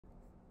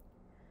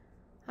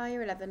Hi,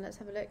 Year 11. Let's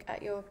have a look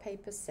at your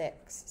paper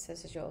 6. So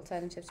this is your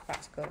alternative to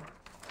practical.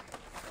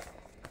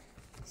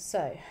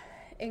 So,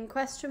 in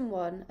question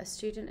 1, a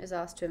student is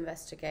asked to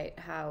investigate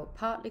how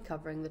partly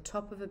covering the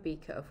top of a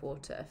beaker of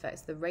water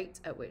affects the rate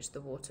at which the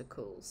water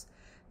cools.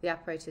 The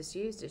apparatus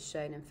used is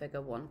shown in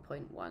figure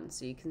 1.1.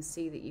 So you can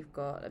see that you've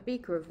got a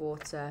beaker of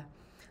water,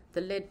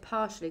 the lid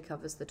partially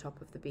covers the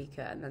top of the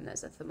beaker, and then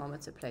there's a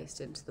thermometer placed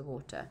into the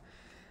water.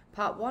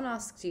 Part 1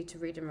 asks you to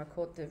read and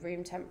record the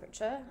room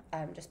temperature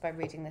just by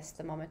reading this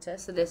thermometer.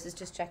 So this is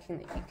just checking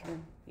that you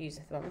can use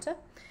a thermometer.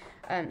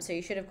 So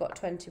you should have got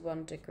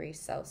 21 degrees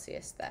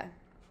Celsius there.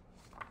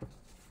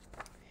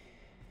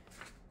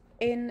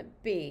 In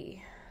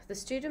B, the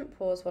student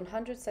pours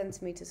 100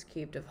 centimetres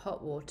cubed of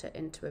hot water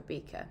into a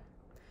beaker.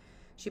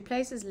 She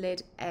places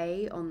lid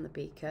A on the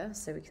beaker,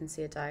 so we can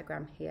see a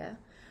diagram here.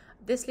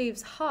 This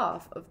leaves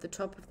half of the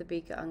top of the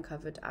beaker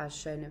uncovered as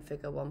shown in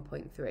figure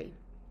 1.3.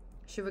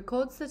 She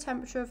records the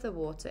temperature of the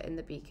water in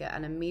the beaker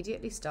and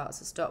immediately starts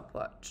a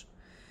stopwatch.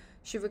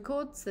 She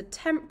records the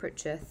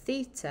temperature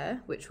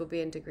theta, which will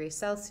be in degrees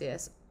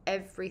Celsius,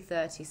 every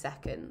 30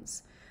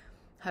 seconds.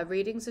 Her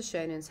readings are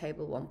shown in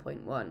table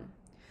 1.1.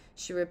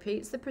 She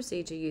repeats the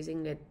procedure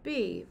using lid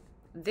B.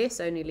 This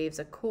only leaves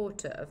a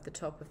quarter of the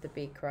top of the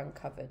beaker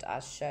uncovered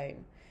as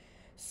shown.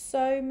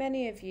 So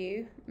many of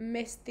you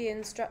missed the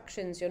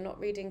instructions. You're not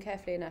reading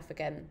carefully enough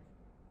again.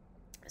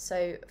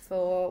 So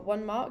for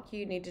 1 mark,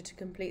 you needed to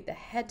complete the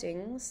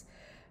headings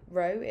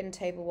row in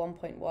table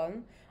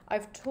 1.1.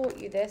 I've taught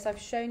you this.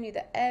 I've shown you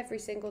that every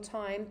single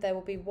time there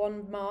will be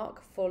 1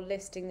 mark for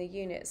listing the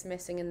units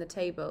missing in the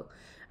table.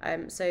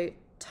 So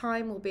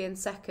time will be in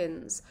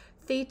seconds.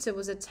 Theta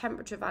was a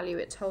temperature value.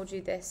 It told you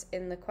this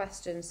in the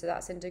question. So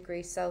that's in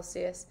degrees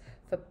Celsius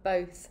for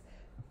both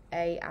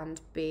A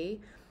and B.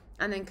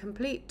 And then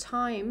complete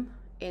time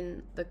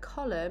in the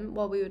column,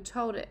 well, we were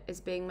told it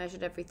is being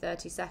measured every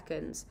 30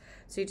 seconds.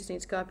 So you just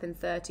need to go up in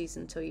 30s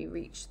until you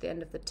reach the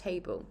end of the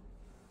table.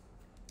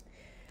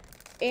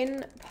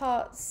 In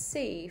part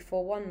C,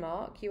 for 1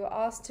 mark, you were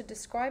asked to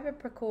describe a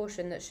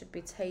precaution that should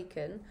be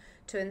taken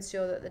to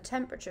ensure that the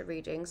temperature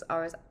readings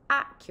are as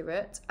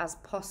accurate as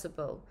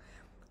possible.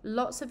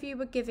 Lots of you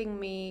were giving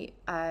me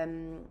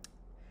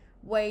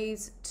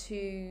ways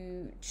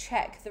to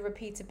check the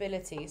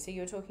repeatability. So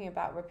you're talking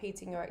about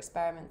repeating your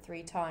experiment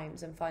 3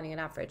 times and finding an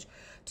average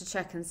to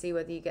check and see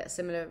whether you get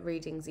similar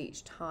readings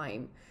each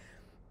time.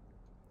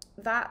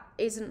 That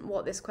isn't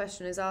what this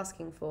question is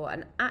asking for.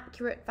 An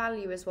accurate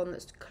value is one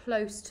that's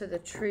close to the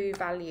true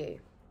value.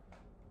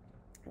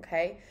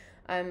 Okay,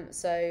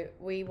 so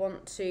we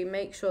want to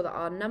make sure that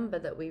our number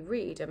that we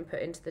read and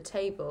put into the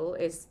table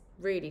is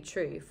really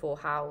true for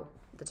how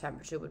the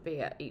temperature would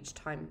be at each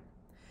time.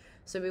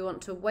 So we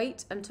want to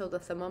wait until the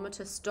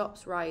thermometer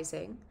stops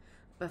rising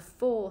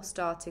before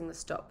starting the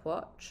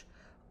stopwatch,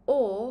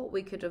 or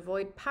we could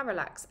avoid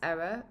parallax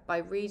error by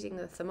reading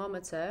the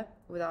thermometer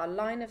with our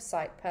line of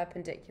sight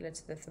perpendicular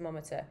to the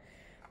thermometer.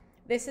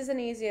 This is an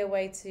easier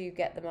way to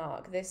get the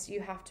mark. This you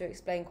have to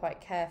explain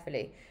quite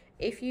carefully.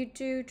 If you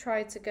do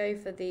try to go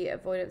for the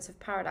avoidance of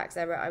parallax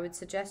error, I would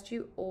suggest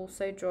you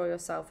also draw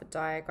yourself a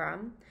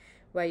diagram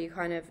where you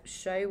kind of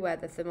show where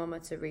the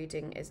thermometer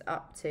reading is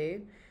up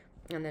to,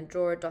 and then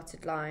draw a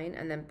dotted line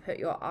and then put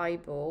your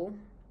eyeball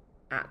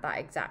at that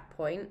exact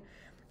point.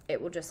 It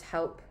will just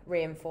help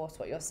reinforce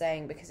what you're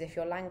saying, because if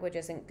your language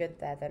isn't good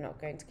there, they're not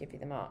going to give you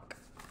the mark.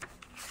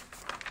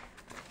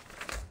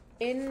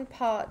 In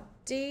part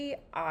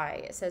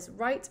DI, it says,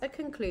 write a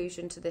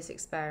conclusion to this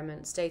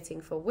experiment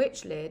stating for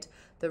which lid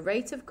the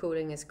rate of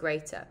cooling is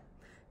greater.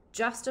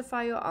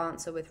 Justify your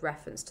answer with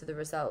reference to the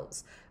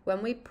results.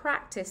 When we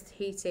practiced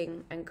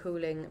heating and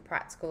cooling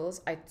practicals,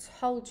 I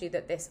told you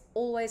that this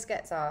always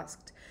gets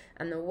asked,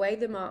 and the way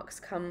the marks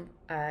come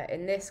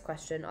in this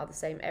question are the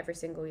same every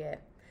single year.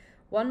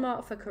 1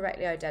 mark for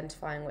correctly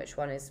identifying which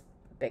one is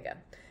bigger.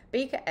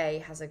 Beaker A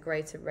has a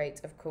greater rate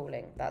of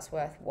cooling. That's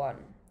worth 1.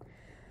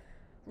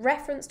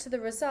 Reference to the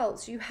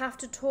results, you have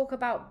to talk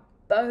about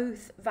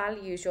both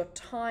values, your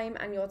time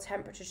and your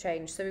temperature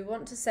change. So we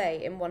want to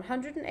say in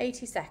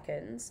 180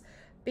 seconds,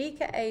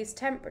 beaker A's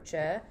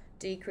temperature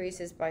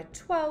decreases by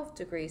 12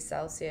 degrees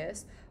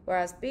Celsius,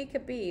 whereas beaker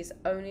B's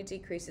only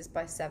decreases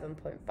by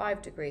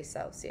 7.5 degrees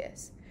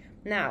Celsius.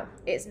 Now,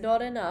 it's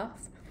not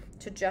enough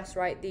to just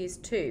write these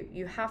 2.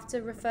 You have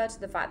to refer to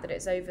the fact that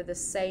it's over the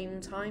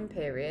same time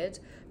period,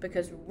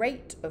 because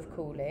rate of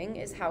cooling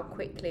is how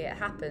quickly it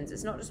happens.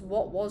 It's not just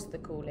what was the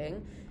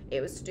cooling, it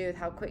was to do with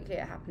how quickly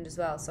it happened as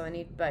well, so I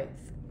need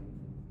both.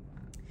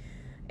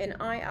 In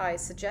II,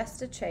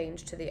 suggest a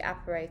change to the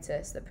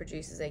apparatus that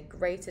produces a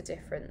greater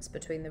difference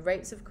between the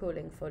rates of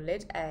cooling for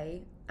lid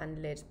A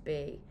and lid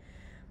B.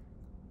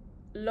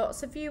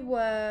 Lots of you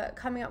were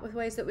coming up with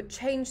ways that would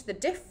change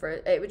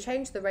it would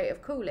change the rate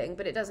of cooling,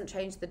 but it doesn't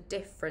change the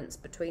difference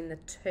between the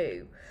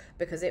 2,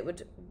 because it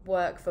would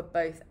work for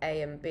both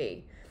A and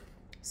B.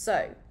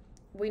 So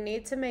we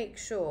need to make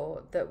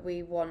sure that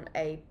we want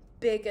a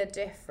bigger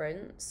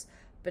difference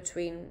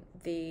between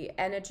the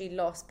energy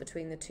loss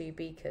between the 2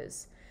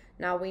 beakers.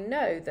 Now we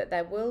know that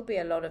there will be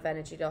a lot of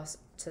energy loss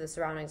to the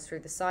surroundings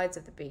through the sides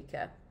of the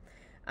beaker,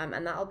 and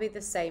that will be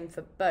the same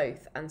for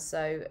both, and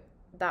so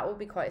that will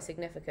be quite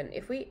significant.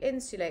 If we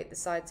insulate the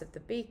sides of the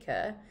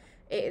beaker,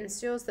 it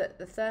ensures that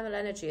the thermal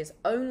energy is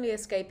only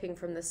escaping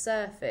from the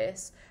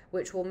surface,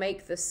 which will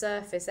make the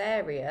surface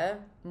area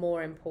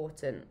more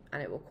important,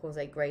 and it will cause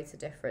a greater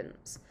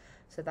difference.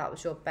 So that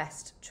was your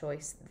best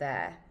choice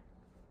there.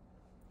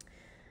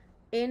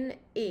 In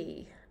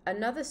E,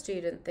 another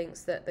student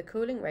thinks that the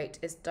cooling rate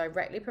is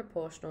directly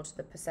proportional to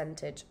the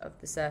percentage of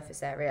the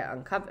surface area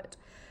uncovered.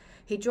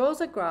 He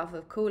draws a graph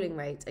of cooling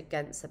rate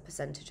against the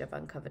percentage of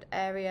uncovered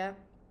area.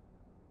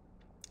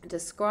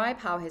 Describe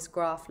how his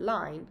graph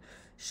line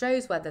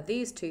shows whether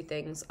these two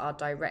things are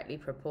directly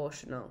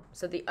proportional.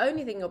 So the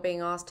only thing you're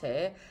being asked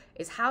here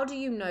is, how do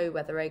you know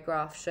whether a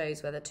graph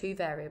shows whether two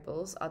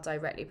variables are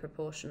directly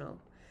proportional?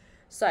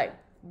 So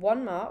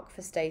 1 mark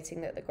for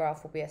stating that the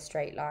graph will be a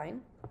straight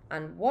line,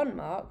 and 1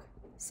 mark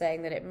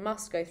saying that it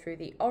must go through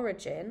the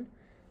origin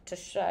to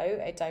show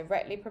a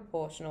directly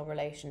proportional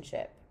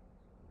relationship.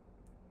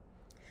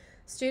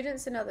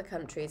 Students in other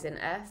countries in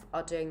F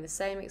are doing the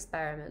same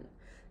experiment.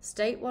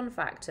 State one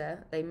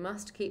factor they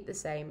must keep the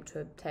same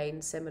to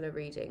obtain similar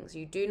readings.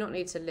 You do not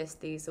need to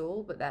list these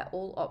all, but they're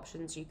all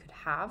options you could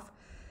have.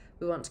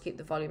 We want to keep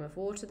the volume of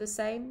water the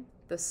same,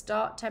 the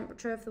start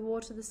temperature of the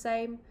water the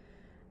same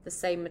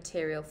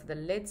material for the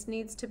lids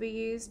needs to be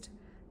used,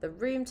 the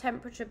room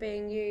temperature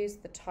being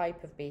used, the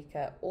type of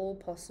beaker, all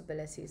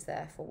possibilities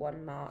there for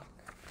 1 mark.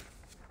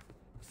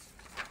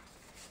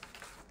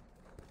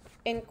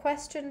 In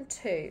question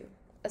 2,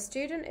 a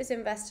student is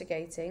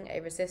investigating a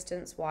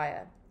resistance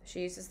wire.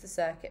 She uses the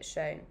circuit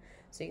shown.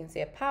 So you can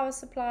see a power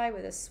supply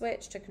with a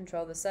switch to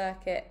control the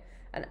circuit,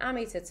 an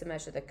ammeter to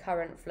measure the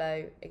current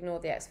flow, ignore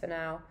the X for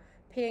now,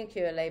 P and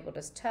Q are labelled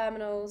as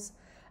terminals.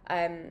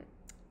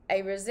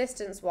 A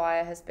resistance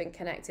wire has been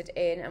connected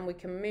in, and we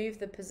can move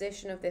the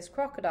position of this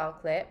crocodile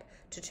clip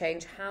to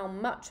change how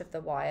much of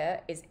the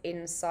wire is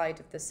inside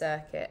of the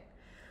circuit.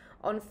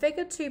 On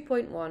figure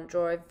 2.1,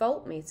 draw a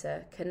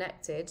voltmeter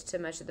connected to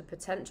measure the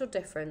potential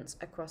difference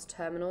across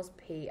terminals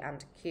P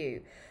and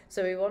Q.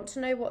 So we want to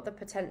know what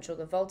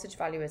the voltage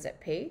value is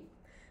at P,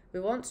 we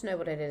want to know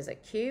what it is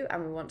at Q,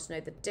 and we want to know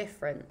the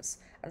difference.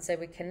 And so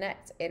we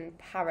connect in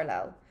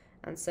parallel.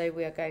 And so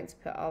we are going to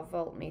put our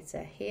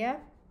voltmeter here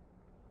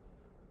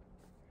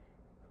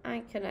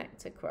and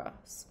connect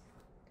across.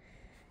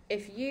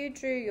 If you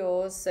drew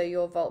yours so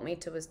your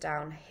voltmeter was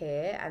down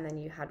here and then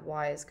you had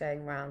wires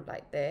going round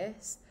like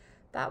this,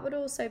 that would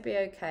also be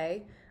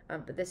okay,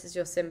 but this is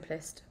your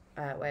simplest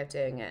way of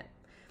doing it.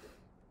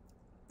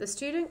 The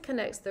student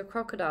connects the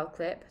crocodile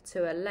clip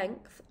to a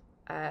length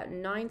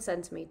 90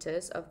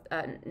 centimeters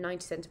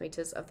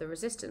of the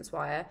resistance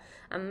wire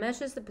and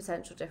measures the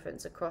potential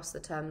difference across the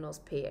terminals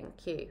P and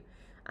Q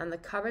and the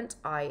current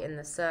I in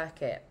the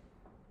circuit.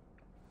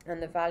 And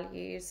the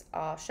values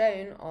are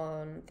shown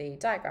on the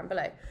diagram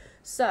below.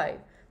 So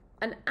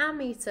an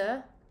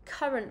ammeter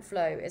current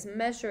flow is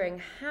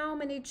measuring how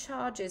many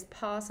charges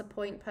pass a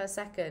point per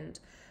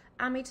second.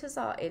 Ammeters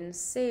are in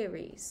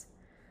series.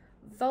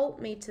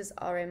 Voltmeters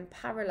are in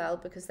parallel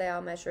because they are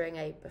measuring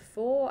a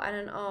before and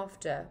an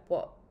after.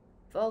 What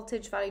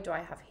voltage value do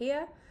I have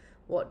here?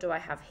 What do I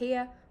have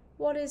here?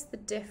 What is the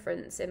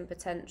difference in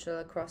potential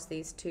across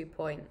these 2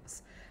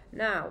 points?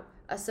 Now,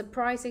 a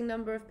surprising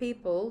number of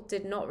people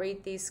did not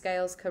read these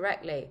scales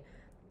correctly.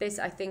 This,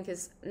 I think,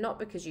 is not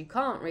because you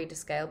can't read a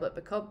scale, but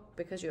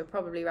because you're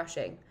probably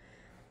rushing.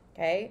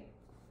 Okay,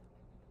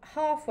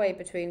 halfway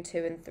between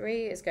 2 and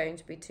 3 is going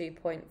to be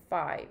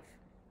 2.5.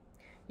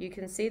 You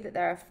can see that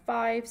there are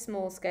 5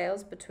 small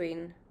scales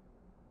between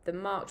the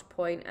marked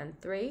point and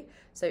 3,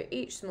 so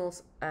each small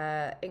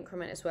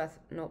increment is worth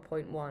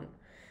 0.1.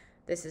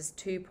 This is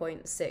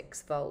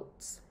 2.6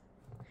 volts.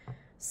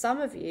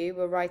 Some of you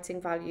were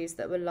writing values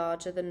that were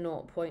larger than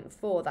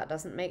 0.4. That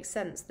doesn't make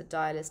sense. The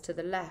dial is to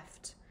the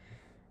left.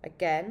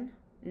 Again,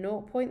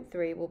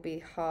 0.3 will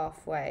be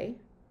halfway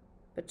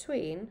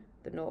between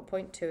the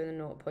 0.2 and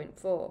the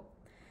 0.4.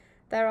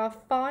 There are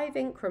 5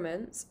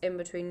 increments in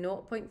between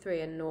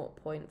 0.3 and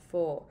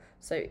 0.4.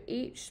 So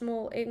each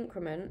small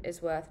increment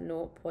is worth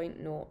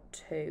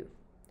 0.02.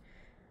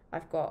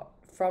 I've got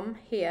from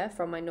here,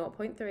 from my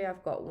 0.3,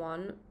 I've got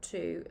 1,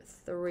 2,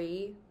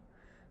 3.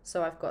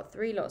 So I've got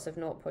 3 lots of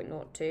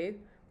 0.02.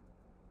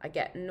 I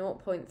get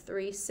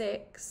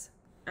 0.36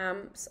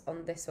 amps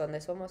on this one.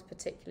 This one was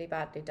particularly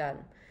badly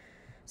done.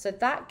 So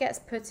that gets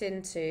put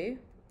into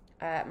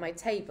my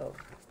table.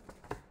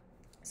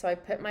 So I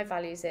put my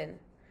values in.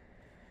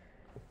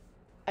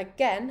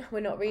 Again,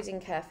 we're not reading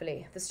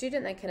carefully. The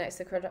student then connects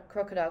the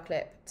crocodile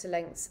clip to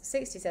lengths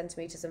 60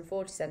 centimetres and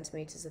 40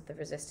 centimetres of the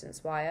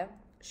resistance wire.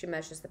 She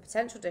measures the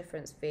potential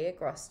difference V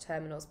across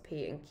terminals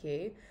P and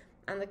Q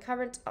and the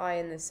current I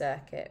in the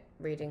circuit.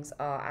 Readings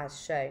are as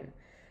shown.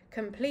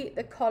 Complete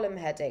the column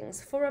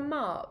headings for a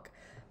mark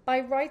by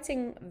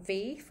writing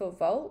V for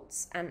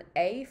volts and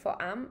A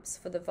for amps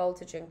for the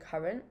voltage and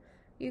current.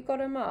 You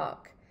got a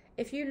mark.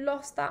 If you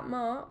lost that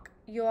mark,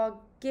 you are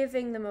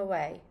giving them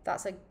away.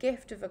 That's a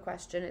gift of a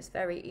question. It's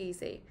very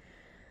easy.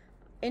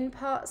 In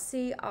part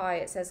CI,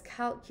 it says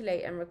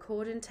calculate and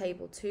record in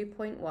table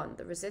 2.1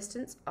 the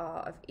resistance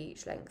R of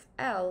each length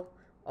L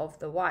of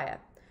the wire.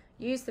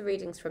 Use the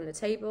readings from the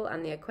table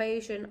and the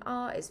equation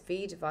R is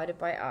V divided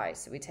by I.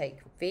 So we take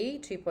V,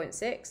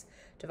 2.6,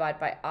 divide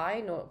by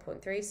I,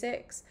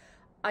 0.36.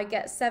 I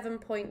get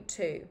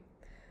 7.2.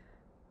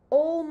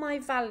 All my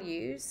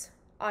values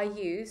I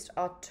used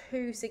are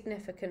two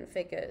significant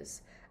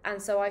figures.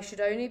 And so I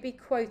should only be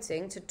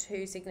quoting to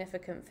two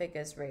significant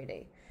figures,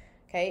 really.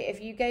 Okay,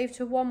 if you gave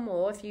to one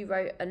more, if you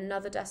wrote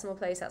another decimal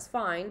place, that's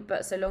fine,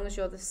 but so long as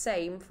you're the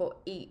same for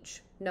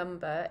each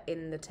number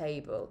in the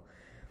table.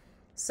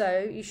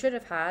 So you should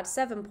have had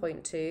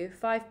 7.2,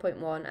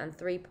 5.1 and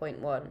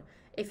 3.1.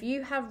 If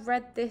you have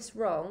read this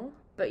wrong,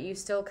 but you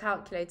still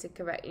calculated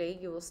correctly,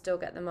 you will still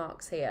get the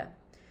marks here.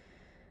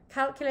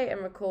 Calculate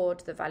and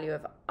record the value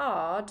of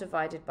R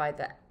divided by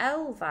the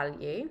L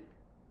value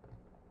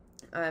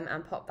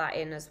and pop that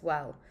in as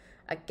well.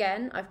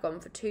 Again, I've gone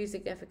for two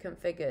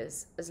significant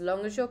figures. As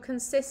long as you're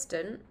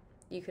consistent,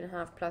 you can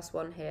have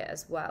 +1 here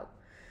as well.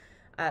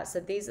 So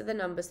these are the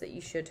numbers that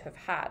you should have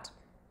had.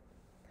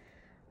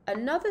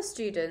 Another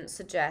student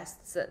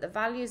suggests that the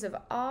values of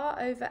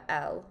R over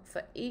L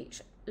for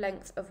each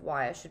length of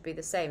wire should be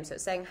the same. So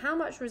it's saying how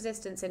much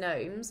resistance in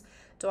ohms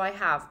do I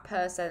have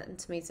per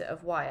centimetre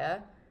of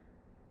wire?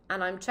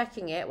 And I'm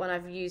checking it when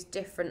I've used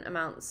different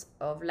amounts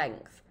of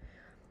length.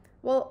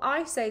 Well,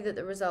 I say that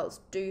the results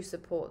do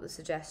support the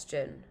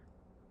suggestion.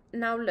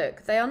 Now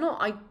look, they are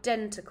not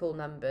identical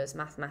numbers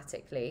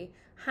mathematically.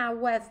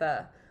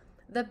 However,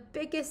 the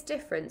biggest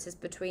difference is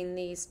between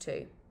these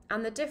two.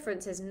 And the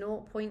difference is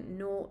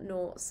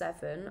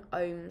 0.007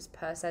 ohms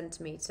per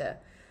centimetre.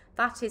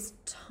 That is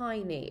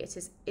tiny, it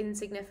is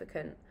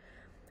insignificant.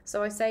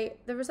 So I say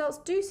the results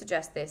do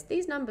suggest this.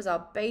 These numbers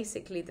are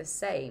basically the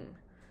same,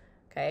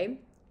 okay?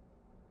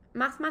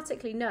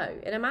 Mathematically, no.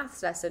 In a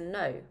maths lesson,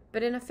 no.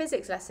 But in a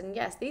physics lesson,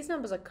 yes, these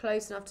numbers are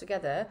close enough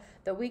together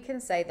that we can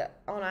say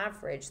that on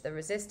average, the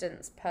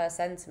resistance per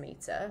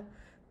centimetre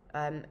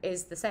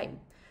is the same.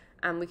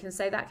 And we can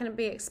say that can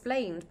be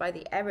explained by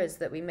the errors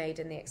that we made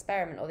in the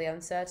experiment or the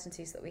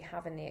uncertainties that we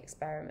have in the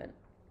experiment.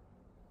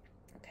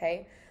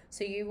 Okay,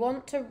 so you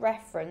want to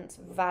reference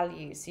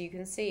values. So you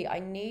can see I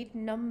need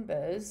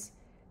numbers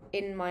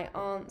in my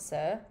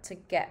answer to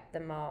get the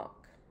mark.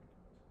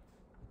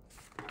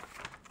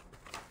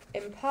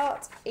 In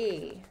part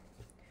E,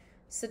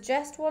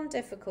 suggest one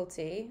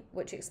difficulty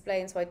which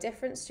explains why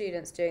different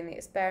students doing the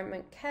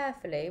experiment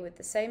carefully with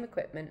the same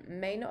equipment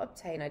may not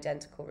obtain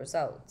identical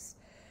results.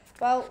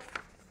 Well,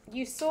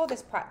 you saw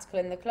this practical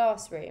in the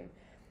classroom.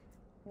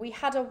 We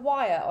had a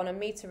wire on a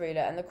meter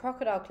ruler and the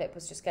crocodile clip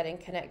was just getting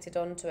connected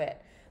onto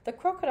it. The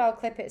crocodile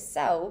clip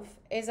itself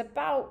is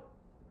about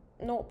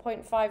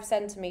 0.5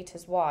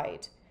 centimetres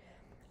wide.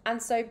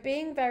 And so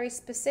being very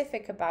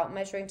specific about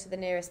measuring to the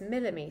nearest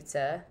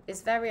millimetre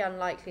is very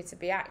unlikely to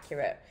be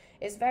accurate.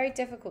 It's very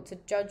difficult to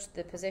judge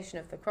the position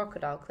of the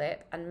crocodile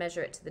clip and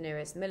measure it to the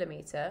nearest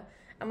millimetre,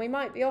 and we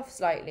might be off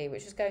slightly,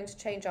 which is going to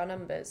change our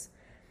numbers.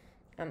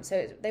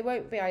 So they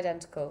won't be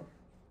identical.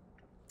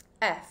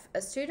 F.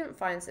 A student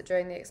finds that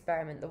during the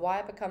experiment the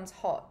wire becomes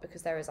hot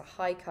because there is a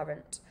high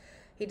current.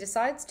 He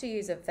decides to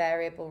use a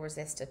variable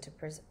resistor to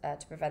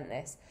prevent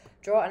this.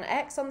 Draw an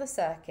X on the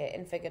circuit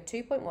in figure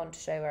 2.1 to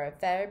show where a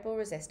variable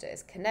resistor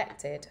is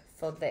connected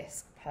for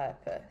this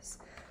purpose.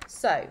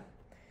 So,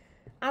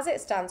 as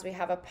it stands, we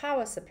have a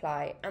power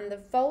supply and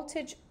the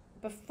voltage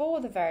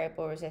before the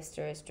variable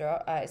resistor is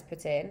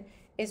put in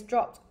is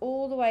dropped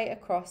all the way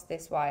across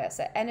this wire.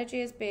 So energy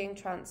is being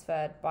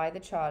transferred by the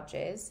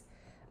charges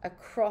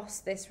across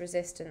this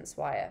resistance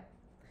wire.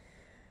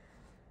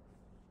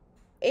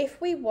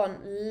 If we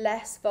want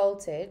less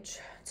voltage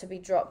to be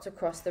dropped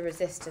across the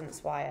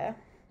resistance wire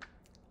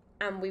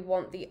and we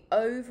want the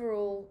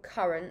overall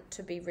current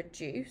to be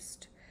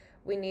reduced,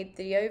 we need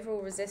the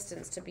overall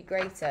resistance to be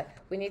greater.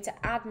 We need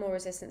to add more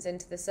resistance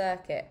into the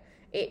circuit.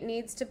 It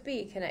needs to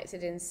be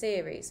connected in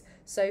series.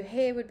 So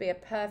here would be a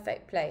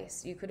perfect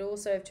place. You could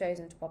also have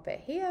chosen to pop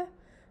it here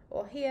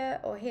or here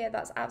or here.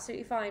 That's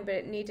absolutely fine, but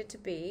it needed to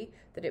be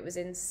that it was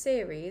in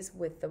series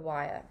with the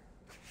wire.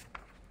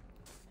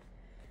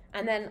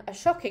 And then a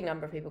shocking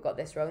number of people got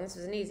this wrong. This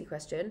was an easy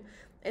question.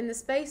 In the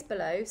space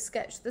below,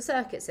 sketch the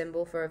circuit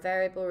symbol for a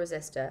variable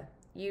resistor.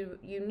 You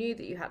knew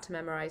that you had to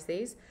memorise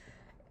these.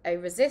 A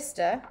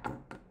resistor,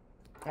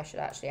 I should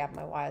actually add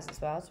my wires as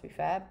well to be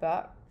fair,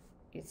 but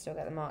you'd still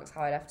get the marks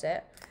how I left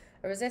it.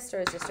 A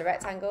resistor is just a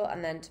rectangle,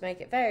 and then to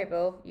make it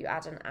variable, you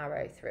add an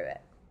arrow through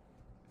it.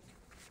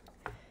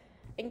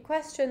 In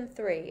question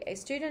 3, a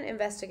student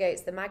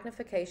investigates the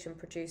magnification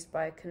produced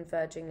by a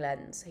converging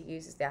lens. He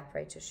uses the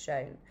apparatus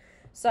shown.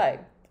 So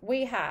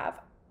we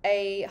have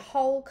a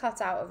hole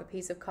cut out of a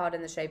piece of card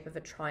in the shape of a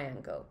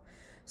triangle.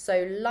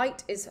 So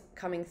light is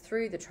coming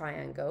through the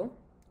triangle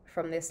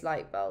from this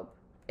light bulb.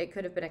 It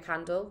could have been a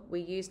candle.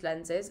 We used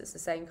lenses. It's the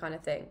same kind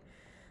of thing.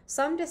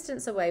 Some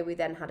distance away we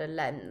then had a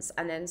lens,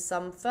 and then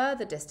some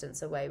further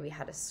distance away we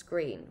had a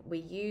screen. We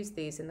used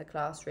these in the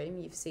classroom,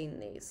 you've seen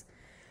these.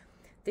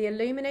 The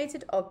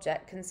illuminated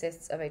object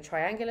consists of a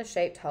triangular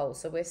shaped hole,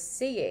 so we're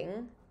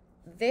seeing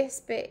this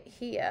bit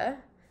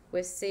here,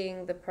 we're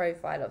seeing the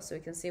profile of, so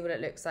we can see what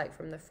it looks like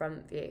from the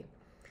front view.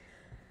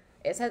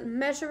 It says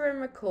measure and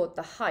record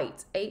the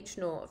height,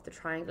 h0, of the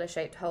triangular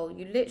shaped hole.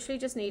 You literally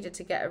just needed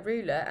to get a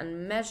ruler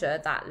and measure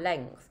that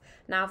length.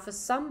 Now, for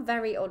some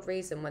very odd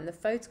reason, when the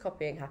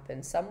photocopying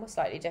happened, some were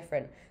slightly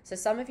different. So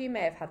some of you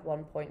may have had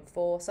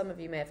 1.4, some of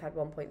you may have had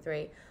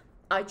 1.3.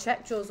 I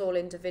checked yours all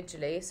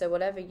individually, so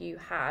whatever you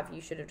have, you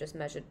should have just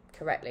measured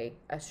correctly.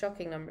 A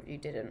shocking number of you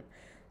didn't.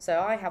 So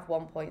I have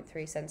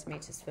 1.3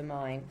 centimetres for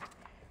mine.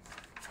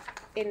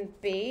 In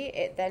B,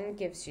 it then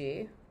gives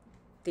you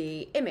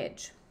the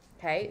image.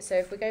 Okay, so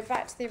if we go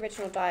back to the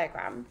original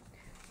diagram,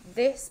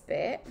 this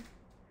bit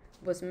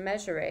was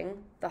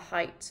measuring the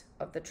height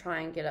of the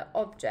triangular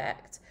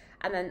object,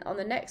 and then on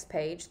the next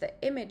page, the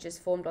image is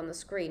formed on the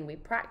screen. We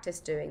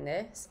practiced doing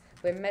this.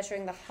 We're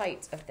measuring the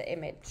height of the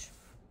image.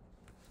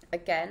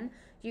 Again,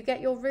 you get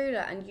your ruler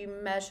and you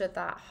measure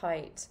that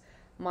height.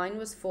 Mine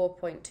was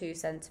 4.2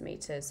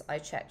 centimetres. I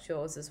checked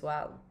yours as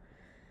well.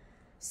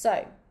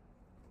 So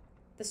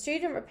the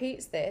student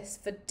repeats this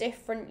for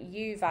different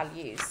U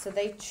values. So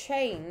they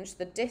change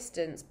the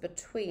distance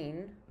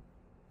between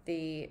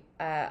the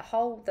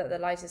hole that the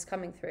light is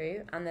coming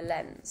through and the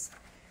lens.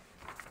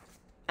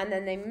 And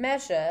then they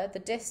measure the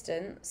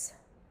distance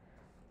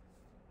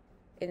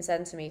in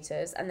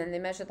centimetres, and then they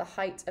measure the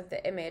height of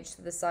the image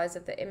to the size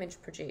of the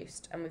image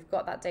produced. And we've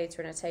got that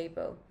data in a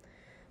table.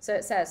 So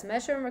it says,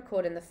 measure and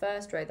record in the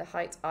first row the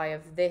height I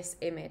of this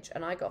image.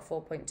 And I got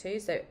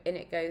 4.2, so in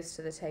it goes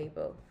to the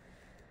table.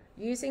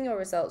 Using your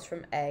results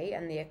from A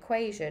and the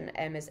equation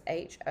M is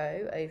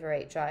HO over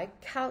HI,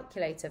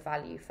 calculate a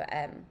value for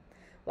M.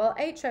 Well,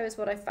 HO is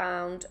what I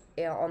found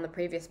on the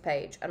previous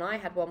page, and I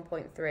had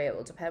 1.3. It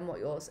will depend what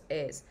yours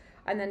is.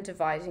 And then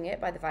dividing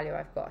it by the value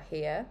I've got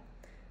here,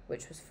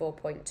 which was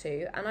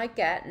 4.2, and I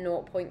get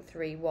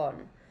 0.31.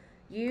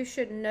 You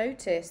should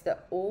notice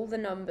that all the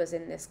numbers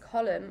in this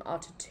column are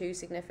to two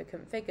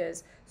significant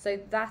figures, so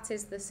that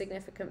is the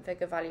significant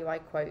figure value I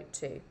quote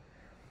to.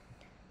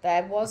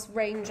 There was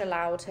range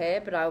allowed here,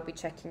 but I will be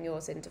checking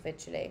yours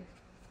individually.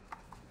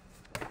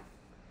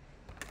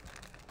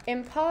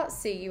 In part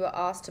C, you were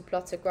asked to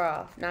plot a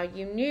graph. Now,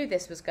 you knew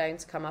this was going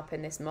to come up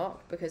in this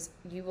mock because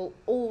you will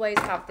always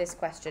have this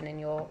question in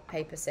your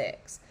paper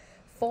 6.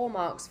 4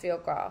 marks for your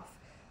graph.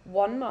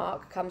 1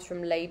 mark comes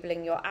from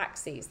labelling your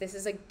axes. This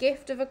is a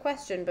gift of a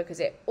question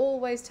because it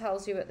always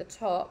tells you at the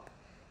top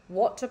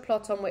what to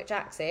plot on which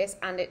axis,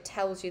 and it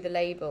tells you the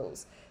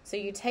labels. So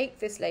you take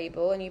this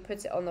label and you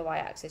put it on the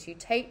y-axis. You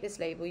take this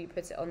label, you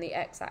put it on the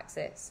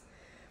x-axis.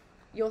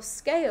 Your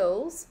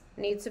scales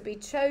need to be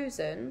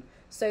chosen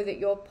so that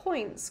your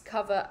points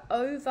cover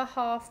over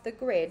half the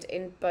grid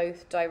in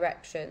both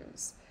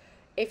directions.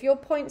 If your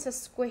points are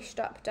squished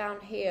up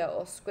down here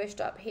or squished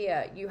up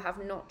here, you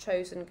have not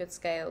chosen good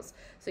scales.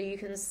 So you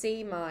can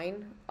see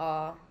mine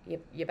are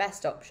your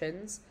best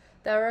options.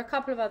 There are a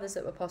couple of others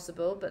that were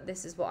possible, but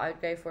this is what I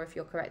would go for if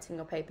you're correcting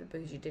your paper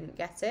because you didn't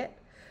get it.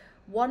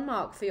 1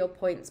 mark for your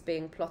points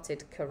being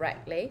plotted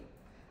correctly,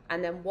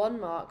 and then 1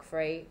 mark for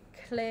a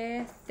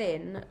clear,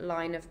 thin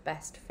line of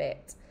best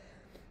fit.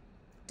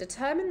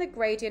 Determine the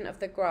gradient of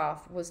the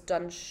graph was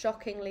done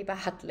shockingly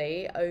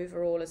badly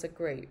overall as a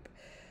group.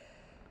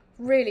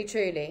 Really,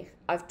 truly,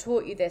 I've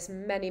taught you this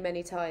many,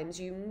 many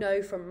times. You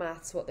know from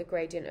maths what the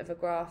gradient of a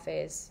graph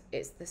is.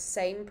 It's the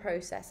same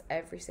process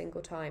every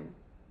single time.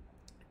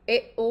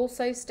 It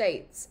also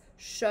states,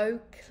 show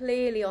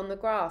clearly on the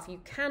graph. You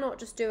cannot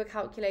just do a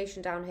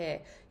calculation down here.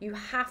 You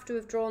have to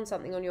have drawn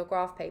something on your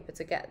graph paper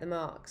to get the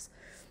marks.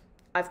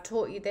 I've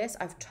taught you this.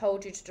 I've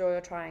told you to draw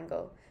your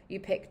triangle. You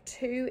pick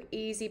 2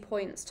 easy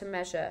points to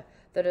measure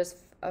that are as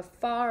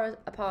far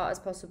apart as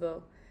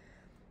possible.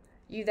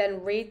 You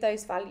then read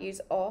those values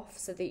off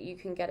so that you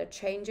can get a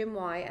change in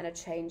y and a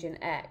change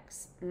in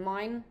x.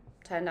 Mine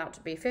turned out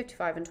to be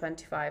 55 and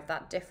 25.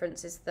 That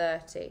difference is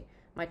 30.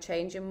 My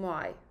change in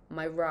y,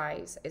 my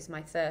rise, is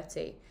my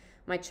 30.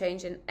 My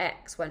change in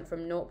x went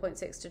from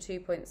 0.6 to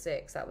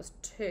 2.6. That was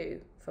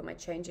 2 for my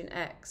change in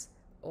x,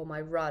 or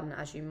my run,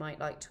 as you might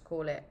like to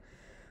call it.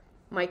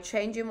 My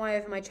change in y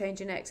over my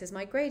change in x is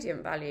my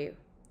gradient value.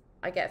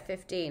 I get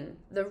 15.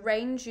 The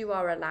range you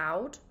are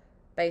allowed,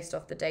 based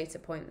off the data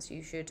points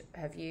you should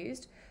have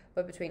used,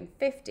 were between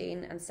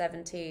 15 and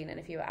 17. And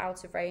if you were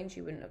out of range,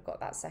 you wouldn't have got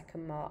that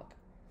second mark.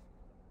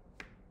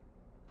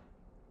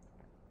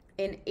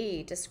 In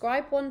E,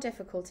 describe one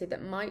difficulty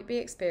that might be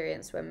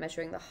experienced when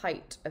measuring the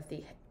height of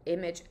the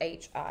image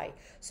HI.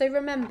 So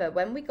remember,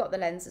 when we got the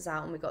lenses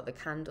out and we got the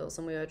candles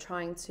and we were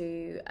trying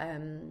to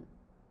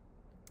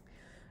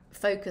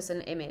focus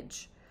an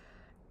image,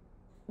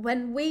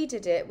 when we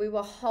did it, we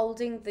were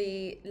holding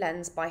the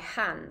lens by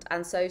hand.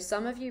 And so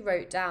some of you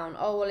wrote down,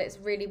 oh, well, it's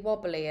really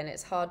wobbly and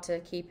it's hard to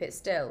keep it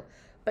still.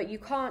 But you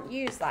can't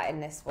use that in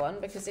this one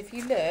because if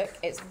you look,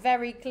 it's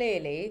very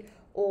clearly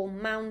or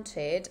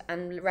mounted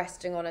and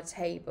resting on a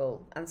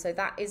table. And so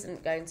that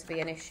isn't going to be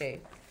an issue.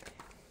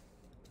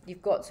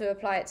 You've got to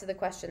apply it to the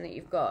question that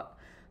you've got.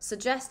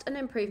 Suggest an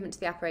improvement to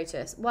the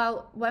apparatus.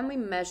 Well, when we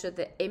measure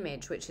the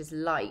image, which is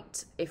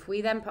light, if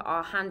we then put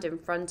our hand in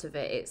front of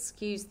it, it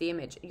skews the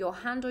image. Your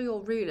hand or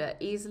your ruler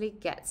easily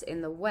gets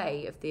in the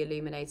way of the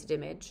illuminated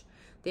image.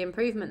 The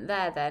improvement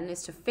there then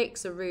is to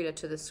fix a ruler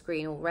to the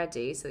screen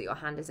already so that your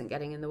hand isn't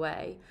getting in the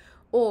way,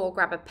 or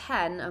grab a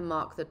pen and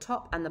mark the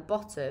top and the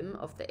bottom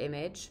of the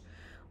image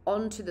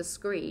onto the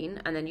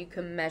screen, and then you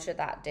can measure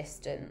that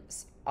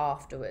distance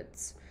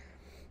afterwards.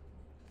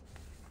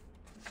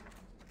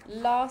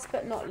 Last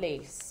but not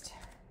least,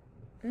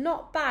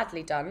 not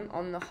badly done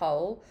on the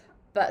whole,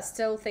 but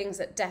still things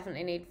that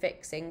definitely need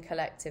fixing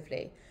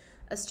collectively.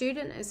 A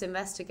student is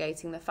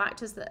investigating the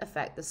factors that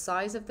affect the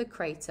size of the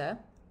crater,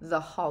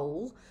 the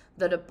hole,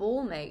 that a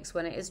ball makes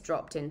when it is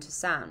dropped into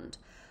sand.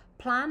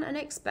 Plan an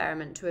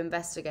experiment to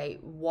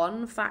investigate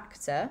one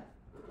factor,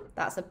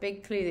 that's a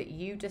big clue that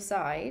you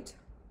decide,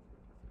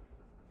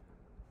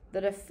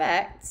 that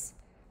affects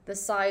the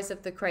size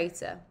of the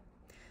crater.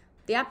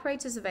 The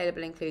apparatus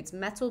available includes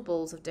metal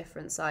balls of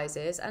different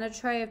sizes and a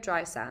tray of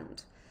dry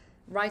sand.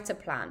 Write a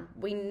plan.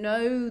 We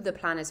know the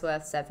plan is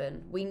worth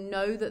 7. We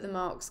know that the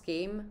mark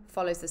scheme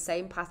follows the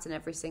same pattern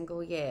every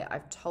single year.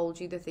 I've told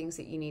you the things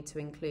that you need to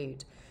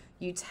include.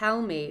 You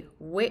tell me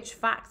which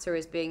factor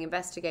is being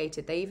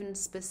investigated. They even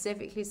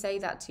specifically say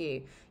that to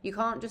you. You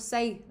can't just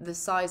say the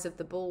size of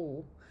the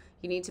ball.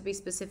 You need to be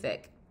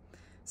specific.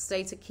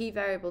 State a key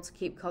variable to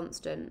keep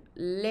constant.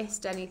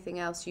 List anything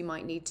else you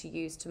might need to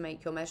use to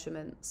make your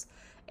measurements.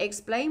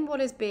 Explain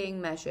what is being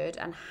measured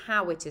and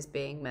how it is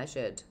being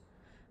measured.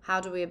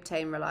 How do we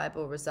obtain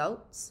reliable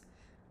results?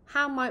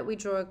 How might we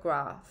draw a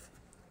graph?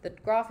 The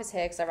graph is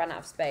here because I ran out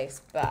of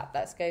space, but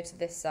let's go to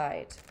this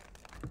side.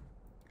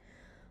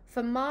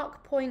 For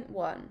mark point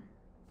 1,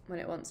 when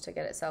it wants to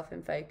get itself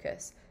in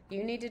focus,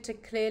 you needed to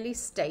clearly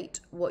state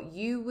what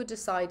you were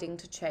deciding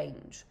to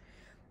change.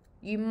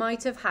 You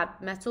might have had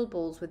metal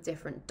balls with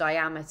different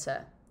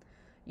diameter.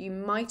 You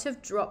might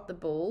have dropped the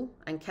ball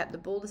and kept the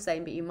ball the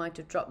same, but you might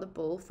have dropped the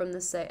ball from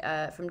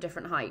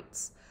different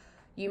heights.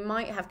 You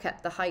might have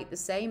kept the height the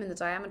same and the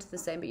diameter the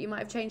same, but you might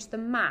have changed the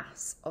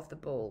mass of the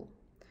ball.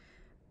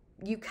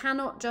 You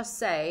cannot just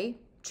say,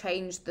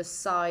 change the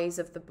size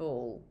of the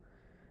ball.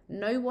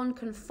 No one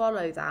can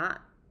follow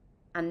that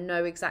and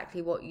know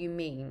exactly what you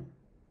mean.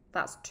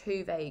 That's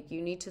too vague.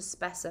 You need to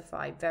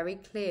specify very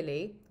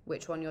clearly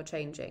which one you're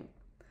changing.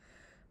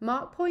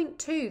 Mark point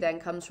 2 then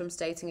comes from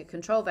stating a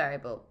control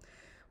variable.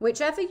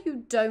 Whichever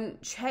you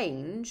don't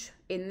change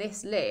in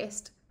this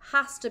list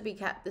has to be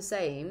kept the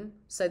same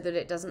so that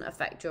it doesn't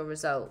affect your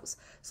results.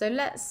 So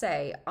let's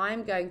say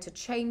I'm going to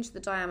change the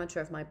diameter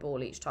of my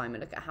ball each time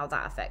and look at how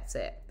that affects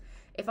it.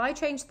 If I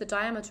change the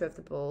diameter of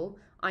the ball,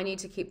 I need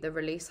to keep the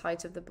release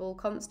height of the ball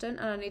constant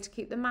and I need to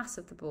keep the mass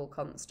of the ball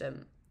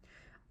constant.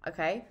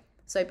 Okay,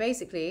 so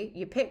basically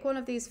you pick one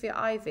of these for your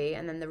IV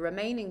and then the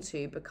remaining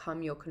 2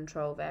 become your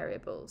control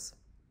variables.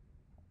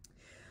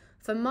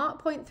 For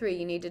mark point 3,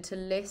 you needed to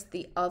list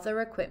the other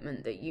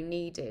equipment that you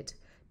needed.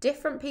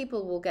 Different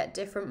people will get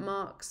different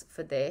marks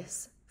for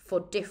this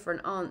for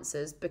different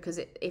answers because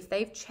if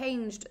they've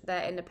changed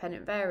their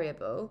independent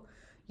variable,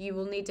 you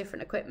will need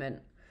different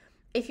equipment.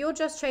 If you're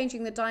just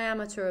changing the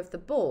diameter of the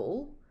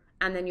ball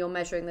and then you're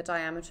measuring the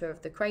diameter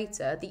of the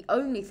crater, the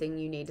only thing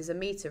you need is a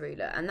meter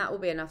ruler, and that will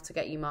be enough to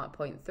get you mark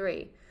point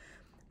 3.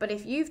 But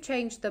if you've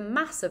changed the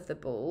mass of the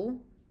ball,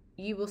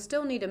 you will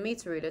still need a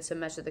meter ruler to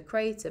measure the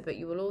crater, but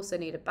you will also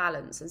need a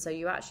balance, and so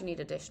you actually need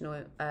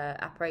additional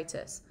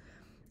apparatus.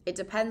 It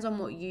depends on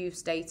what you've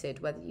stated,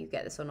 whether you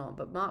get this or not,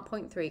 but mark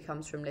point 3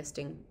 comes from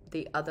listing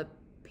the other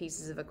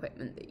pieces of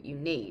equipment that you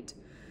need.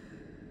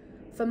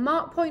 For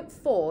mark point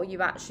 4,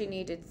 you actually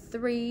needed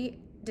 3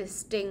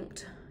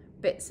 distinct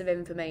bits of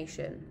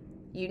information.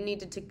 You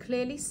needed to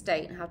clearly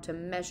state how to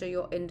measure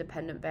your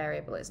independent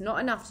variable. It's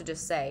not enough to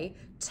just say,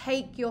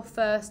 take your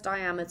first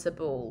diameter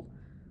ball.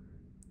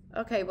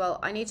 Okay, well,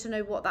 I need to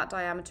know what that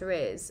diameter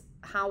is.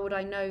 How would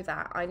I know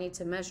that? I need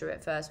to measure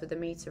it first with a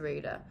meter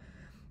ruler.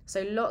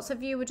 So lots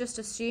of you were just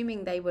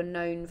assuming they were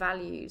known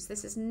values.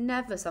 This is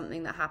never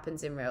something that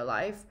happens in real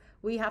life.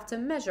 We have to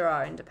measure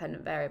our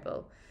independent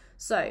variable.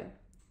 So,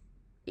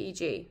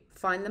 e.g.,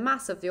 find the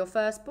mass of your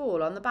first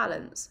ball on the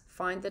balance.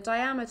 Find the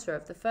diameter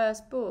of the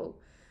first ball.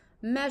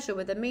 Measure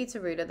with a meter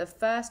ruler the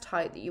first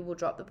height that you will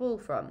drop the ball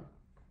from.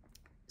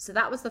 So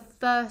that was the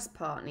first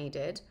part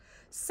needed.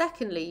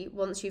 Secondly,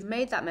 once you've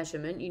made that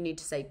measurement, you need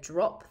to say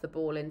drop the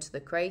ball into the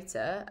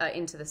crater,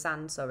 into the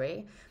sand,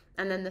 sorry.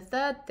 And then the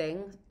third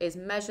thing is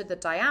measure the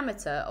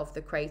diameter of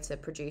the crater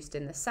produced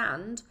in the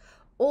sand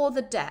or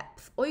the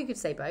depth, or you could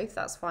say both,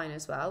 that's fine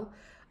as well.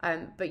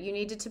 But you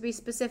needed to be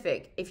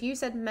specific. If you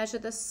said measure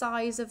the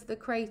size of the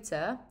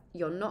crater,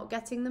 you're not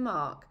getting the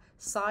mark.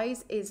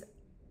 Size is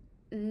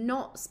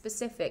not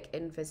specific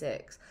in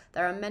physics.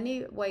 There are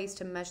many ways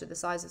to measure the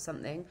size of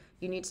something.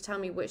 You need to tell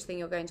me which thing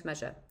you're going to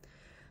measure.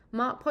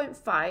 Mark point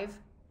 5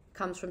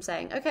 comes from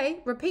saying, okay,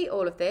 repeat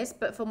all of this,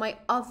 but for my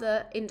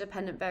other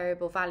independent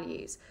variable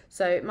values.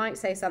 So it might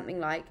say something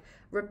like,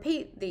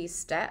 repeat these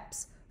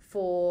steps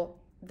for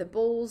the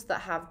balls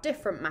that have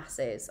different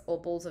masses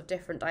or balls of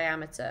different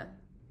diameter.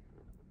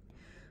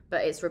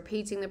 But it's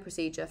repeating the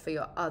procedure for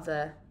your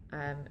other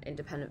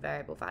independent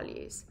variable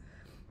values.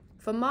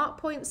 For mark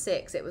point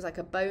 6, it was like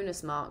a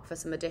bonus mark for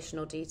some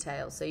additional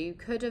detail. So you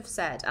could have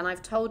said, and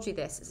I've told you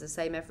this, it's the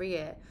same every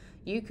year,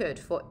 you could,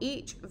 for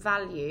each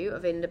value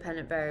of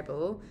independent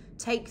variable,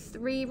 take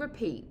 3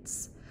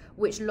 repeats,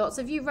 which lots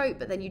of you wrote,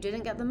 but then you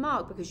didn't get the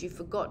mark because you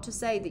forgot to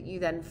say that you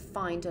then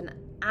find an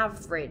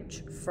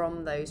average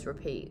from those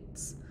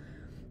repeats.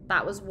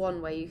 That was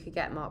one way you could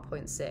get mark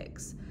point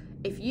 6.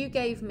 If you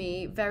gave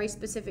me very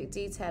specific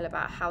detail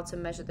about how to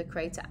measure the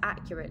crater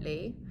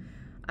accurately,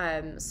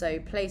 so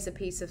place a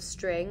piece of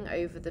string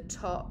over the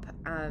top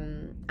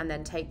and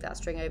then take that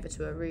string over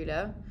to a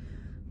ruler,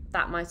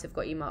 that might have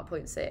got you mark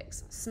point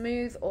 6.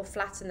 Smooth or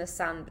flatten the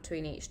sand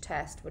between each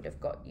test would have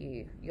got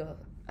you your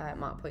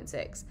mark point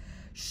 6.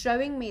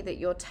 Showing me that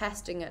you're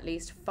testing at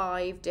least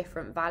 5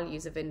 different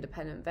values of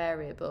independent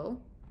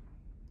variable,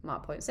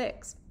 mark point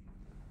 6.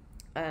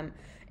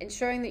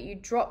 Ensuring that you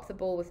drop the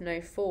ball with no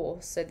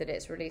force so that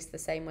it's released the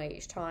same way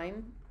each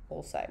time,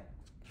 also.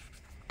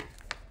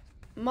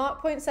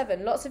 Mark point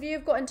 7. Lots of you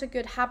have got into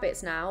good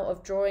habits now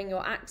of drawing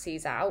your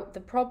axes out. The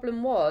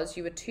problem was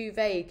you were too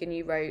vague and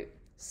you wrote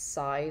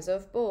size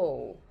of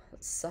ball,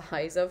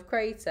 size of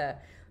crater.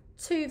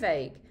 Too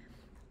vague.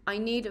 I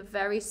need a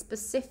very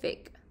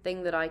specific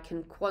thing that I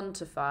can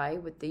quantify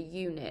with the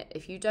unit.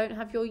 If you don't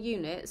have your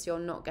units, you're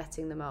not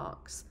getting the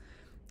marks.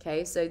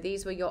 Okay, so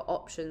these were your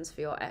options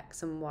for your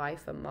X and Y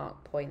for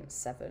mark point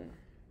 7.